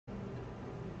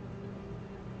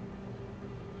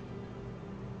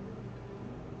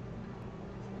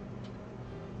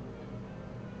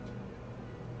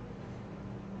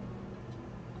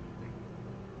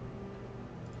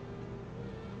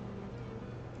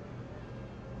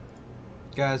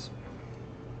Guys,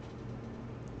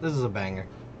 this is a banger.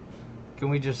 Can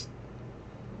we just...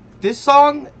 This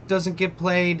song doesn't get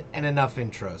played in enough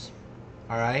intros.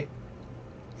 Alright?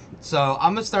 So,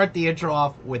 I'm gonna start the intro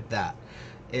off with that.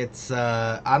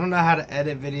 I don't know how to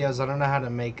edit videos. I don't know how to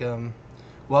make them.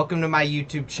 Welcome to my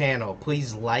YouTube channel.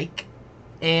 Please like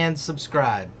and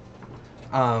subscribe.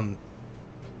 Um,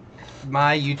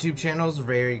 my YouTube channel is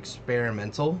very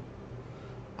experimental.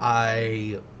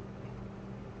 I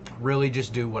really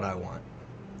just do what I want.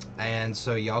 And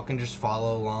so y'all can just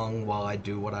follow along while I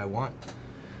do what I want.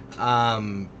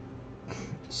 Um,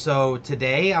 so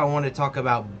today I want to talk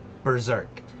about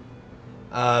Berserk.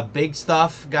 Big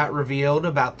stuff got revealed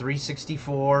about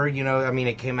 364.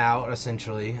 It came out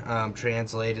essentially,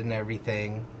 translated and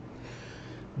everything.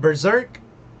 Berserk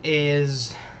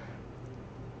is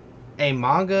a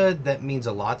manga that means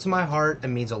a lot to my heart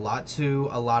and means a lot to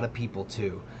a lot of people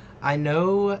too. I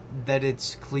know that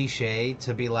it's cliche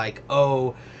to be like,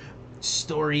 oh,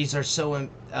 stories are so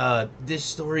this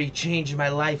story changed my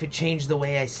life, it changed the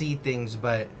way I see things,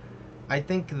 but I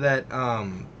think that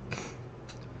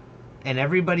in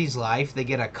everybody's life they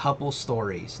get a couple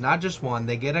stories, not just one.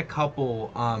 They get a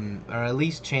couple or at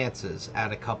least chances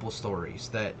at a couple stories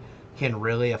that can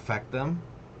really affect them.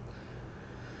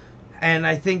 And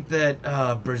I think that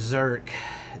Berserk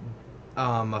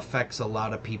affects a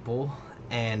lot of people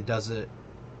and does it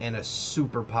in a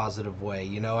super positive way.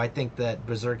 I think that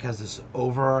Berserk has this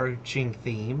overarching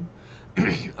theme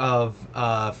of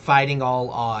fighting all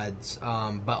odds,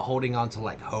 but holding on to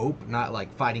like hope, not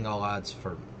like fighting all odds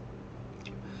for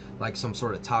like some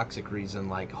sort of toxic reason,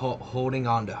 like holding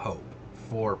on to hope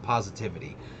for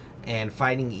positivity and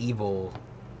fighting evil,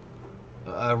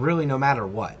 really no matter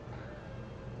what.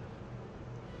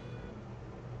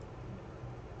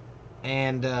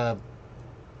 And I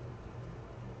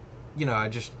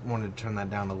just wanted to turn that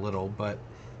down a little, but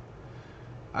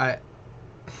I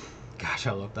gosh,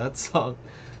 I love that song.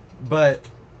 But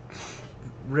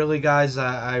really, guys,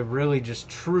 I really just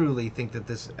truly think that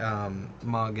this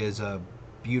manga is a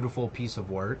beautiful piece of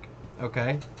work.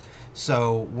 Okay,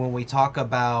 so when we talk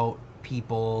about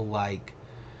people like,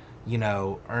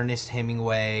 Ernest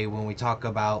Hemingway, when we talk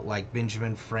about like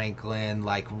Benjamin Franklin,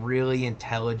 like really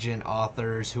intelligent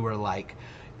authors who are like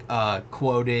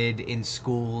quoted in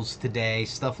schools today,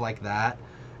 stuff like that,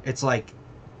 it's like,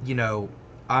 you know,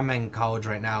 I'm in college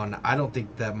right now, and I don't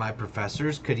think that my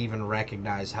professors could even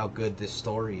recognize how good this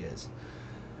story is.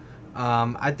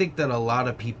 I think that a lot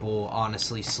of people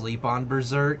honestly sleep on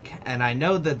Berserk, and I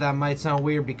know that that might sound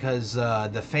weird because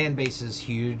the fan base is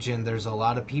huge and there's a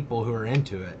lot of people who are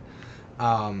into it.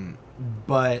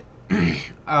 But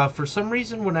for some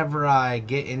reason, whenever I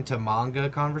get into manga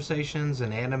conversations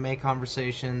and anime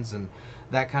conversations and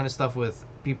that kind of stuff with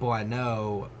people I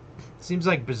know, it seems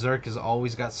like Berserk has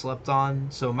always got slept on.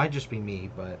 So it might just be me,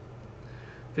 but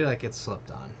I feel like it's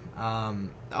slept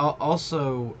on.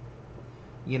 Also,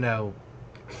 you know,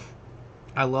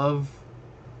 I love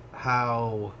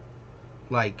how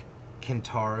like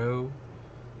Kentaro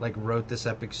like wrote this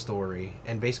epic story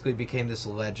and basically became this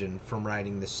legend from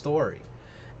writing this story.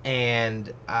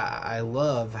 And I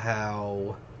love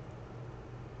how,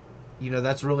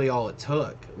 that's really all it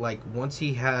took. Like once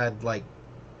he had like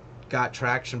got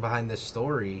traction behind this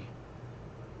story,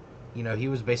 he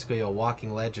was basically a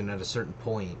walking legend at a certain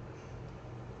point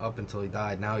up until he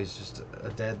died. Now he's just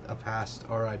a past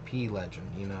RIP legend,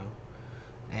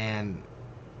 And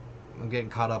I'm getting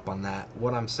caught up on that.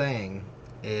 What I'm saying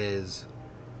is,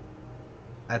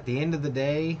 at the end of the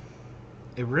day,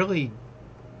 it really,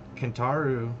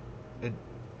 Kentaru, it,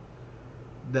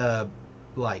 the,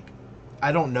 like,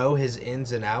 I don't know his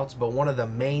ins and outs, but one of the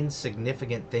main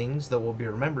significant things that will be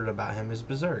remembered about him is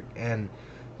Berserk. And,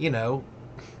 you know,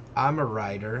 I'm a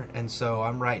writer, and so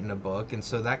I'm writing a book, and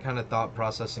so that kind of thought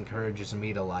process encourages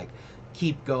me to, like,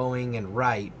 keep going and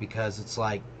write, because it's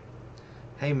like,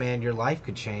 hey man, your life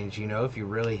could change, if you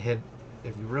really hit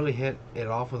it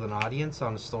off with an audience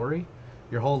on a story,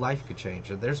 your whole life could change.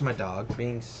 And there's my dog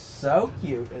being so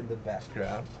cute in the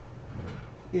background.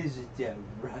 Isn't that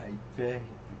right, babe?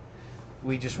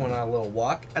 We just went on a little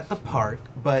walk at the park,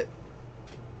 but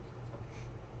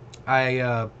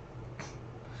I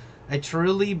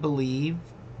truly believe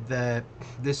that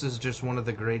this is just one of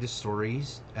the greatest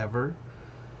stories ever.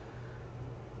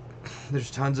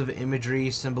 There's tons of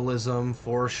imagery, symbolism,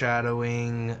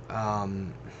 foreshadowing,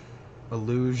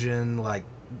 illusion. Like,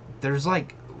 there's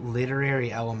like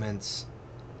literary elements.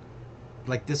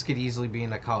 Like, this could easily be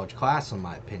in a college class, in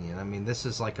my opinion. I mean, this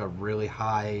is like a really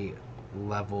high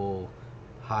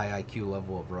IQ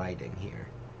level of writing here.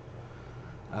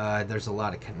 There's a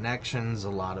lot of connections, a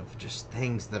lot of just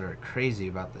things that are crazy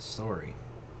about the story.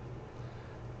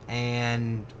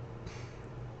 And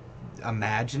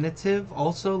imaginative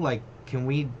also. Like, can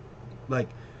we, like,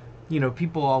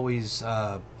 people always,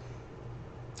 well,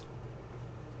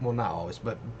 not always,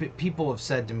 but people have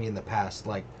said to me in the past,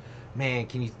 like, man,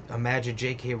 can you imagine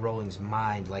J.K. Rowling's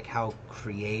mind? Like, how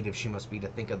creative she must be to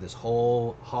think of this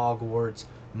whole Hogwarts,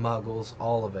 Muggles,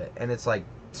 all of it. And it's like,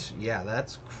 yeah,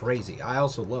 that's crazy. I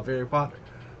also love Harry Potter.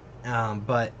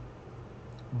 But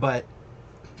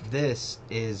this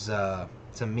is, to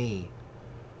me,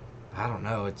 I don't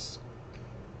know, it's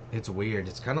weird.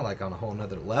 It's kind of like on a whole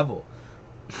nother level.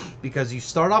 Because you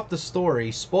start off the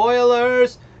story,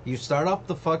 spoilers! You start off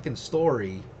the fucking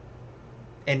story,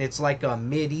 and it's like a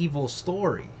medieval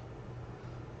story.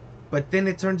 But then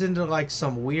it turns into like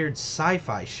some weird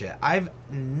sci-fi shit. I've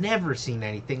never seen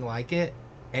anything like it,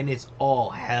 and it's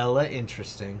all hella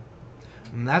interesting.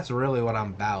 And that's really what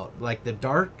I'm about. Like, the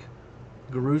dark,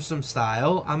 gruesome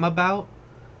style I'm about,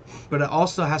 but it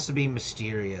also has to be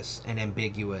mysterious and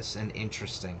ambiguous and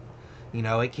interesting.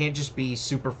 It can't just be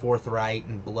super forthright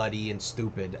and bloody and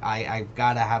stupid. I've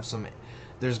got to have some...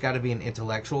 There's got to be an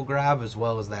intellectual grab as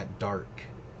well as that dark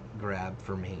grab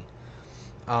for me.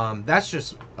 That's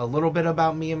just a little bit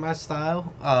about me and my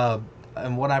style,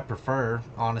 and what I prefer,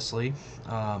 honestly.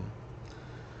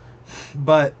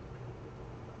 But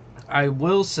I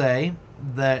will say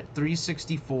that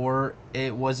 364,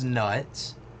 it was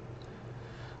nuts.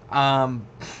 I'm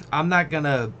not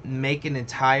gonna make an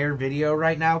entire video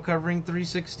right now covering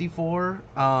 364.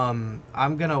 I'm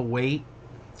gonna wait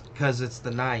because it's the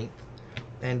 9th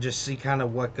and just see kind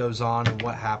of what goes on and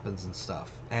what happens and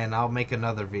stuff. And I'll make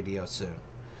another video soon.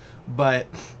 But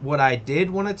what I did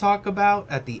want to talk about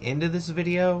at the end of this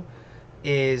video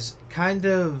is kind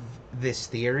of this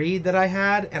theory that I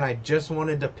had, and I just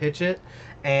wanted to pitch it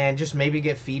and just maybe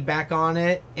get feedback on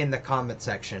it in the comment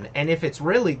section. And if it's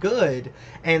really good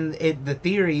and the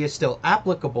theory is still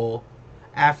applicable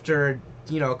after,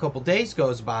 a couple days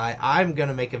goes by, I'm going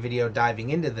to make a video diving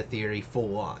into the theory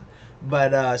full on.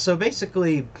 But, so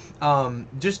basically,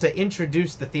 just to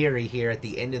introduce the theory here at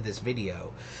the end of this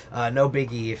video, no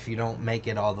biggie if you don't make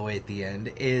it all the way at the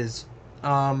end, is,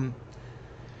 I've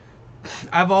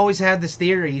always had this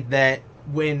theory that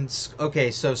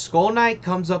so Skull Knight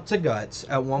comes up to Guts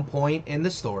at one point in the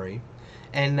story,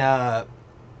 and,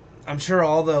 I'm sure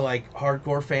all the, like,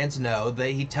 hardcore fans know that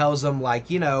he tells them, like,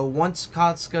 once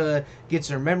Kotska gets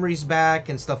her memories back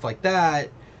and stuff like that,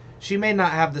 she may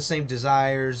not have the same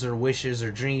desires or wishes or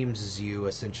dreams as you,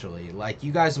 essentially. Like,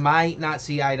 you guys might not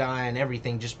see eye to eye on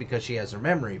everything just because she has her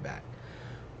memory back.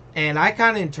 And I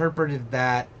kind of interpreted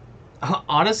that,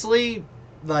 honestly,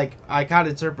 I kind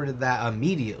of interpreted that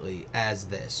immediately as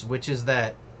this, which is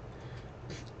that,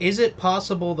 is it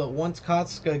possible that once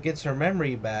Kotska gets her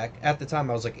memory back, at the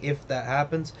time I was like, if that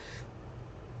happens,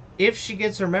 if she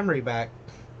gets her memory back,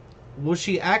 will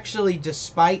she actually,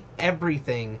 despite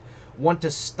everything, want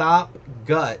to stop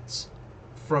Guts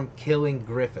from killing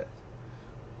Griffith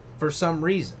for some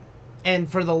reason?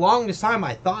 And for the longest time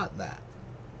I thought that,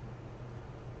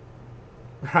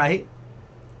 right?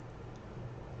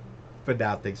 But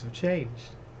now things have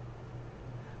changed.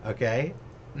 Okay,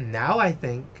 now I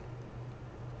think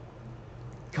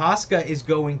Kotska is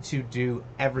going to do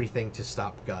everything to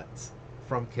stop Guts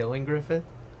from killing Griffith,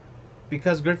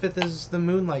 because Griffith is the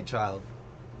Moonlight Child.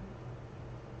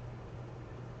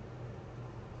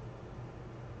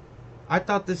 I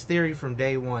thought this theory from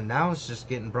day one. Now it's just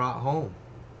getting brought home.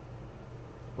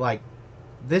 Like,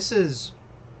 this is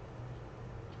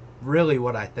really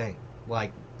what I think.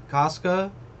 Like, Kotska,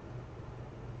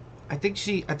 I think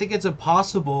it's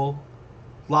impossible,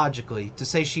 logically, to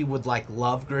say she would, like,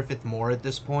 love Griffith more at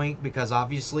this point, because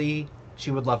obviously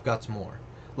she would love Guts more.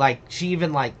 Like, she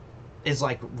even, like, is,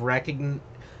 like,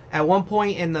 at one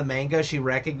point in the manga, she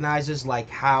recognizes, like,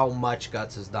 how much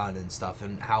Guts has done and stuff,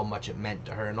 and how much it meant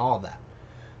to her and all that.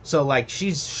 So, like,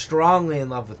 she's strongly in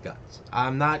love with Guts.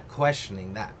 I'm not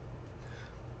questioning that.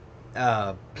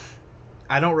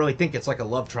 I don't really think it's like a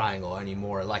love triangle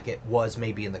anymore, like it was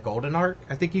maybe in the Golden Arc.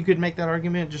 I think you could make that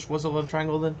argument. It just was a love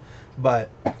triangle then. But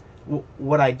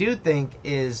what I do think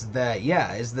is that,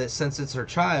 since it's her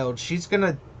child, she's going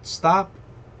to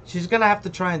have to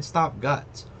try and stop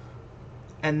Guts.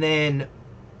 And then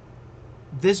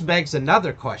this begs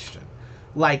another question.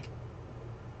 Like,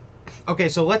 okay,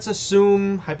 so let's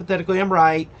assume, hypothetically, I'm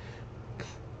right.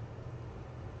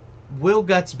 Will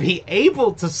Guts be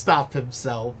able to stop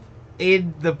himself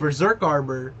in the Berserk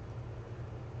armor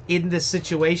in this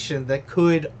situation that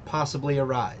could possibly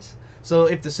arise? So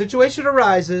if the situation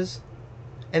arises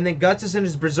And then Guts is in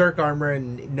his Berserk armor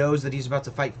and knows that he's about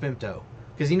to fight Femto.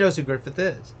 Because he knows who Griffith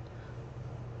is.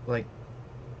 Like,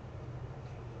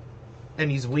 and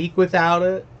he's weak without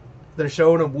it. They're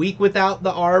showing him weak without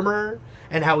the armor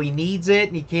and how he needs it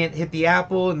and he can't hit the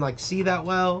apple and like see that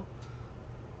well.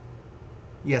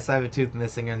 Yes, I have a tooth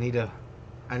missing. I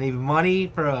need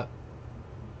money for a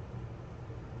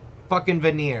fucking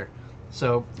veneer.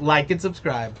 So like and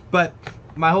subscribe. But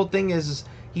my whole thing is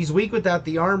he's weak without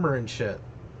the armor and shit.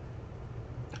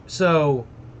 So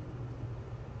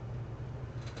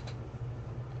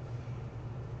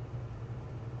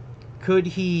could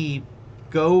he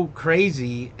go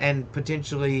crazy and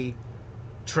potentially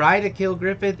try to kill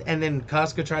Griffith and then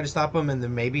Casca try to stop him and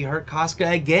then maybe hurt Casca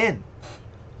again?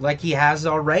 Like he has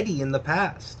already in the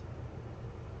past.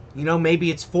 You know,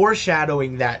 maybe it's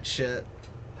foreshadowing that shit.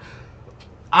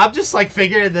 I'm just like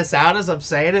figuring this out as I'm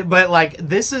saying it, but like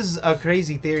this is a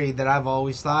crazy theory that I've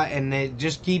always thought, and it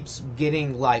just keeps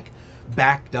getting like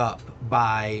backed up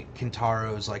by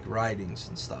Kintaro's like writings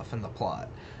and stuff and the plot.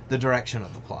 The direction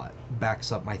of the plot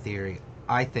backs up my theory,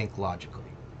 I think, logically.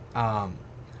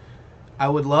 I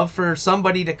would love for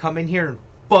somebody to come in here and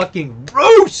fucking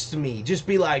roast me. Just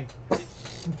be like,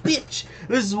 bitch,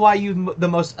 this is why you the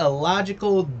most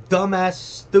illogical, dumbass,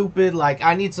 stupid. Like,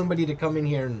 I need somebody to come in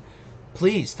here and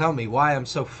please tell me why I'm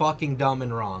so fucking dumb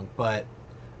and wrong. But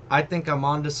I think I'm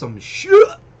onto some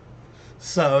shit.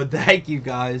 So, thank you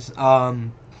guys.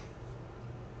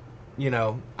 You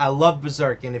know, I love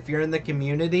Berserk, and if you're in the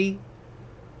community,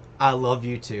 I love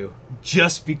you too.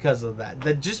 Just because of that.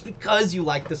 Just because you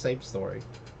like the same story.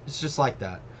 It's just like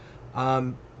that.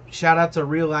 Shout out to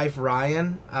Real Life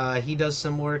Ryan. He does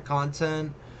similar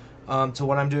content to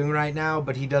what I'm doing right now,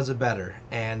 but he does it better.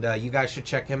 And you guys should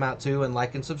check him out too and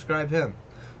like and subscribe him.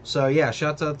 So yeah,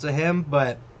 shout out to him,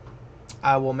 but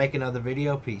I will make another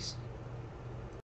video. Peace.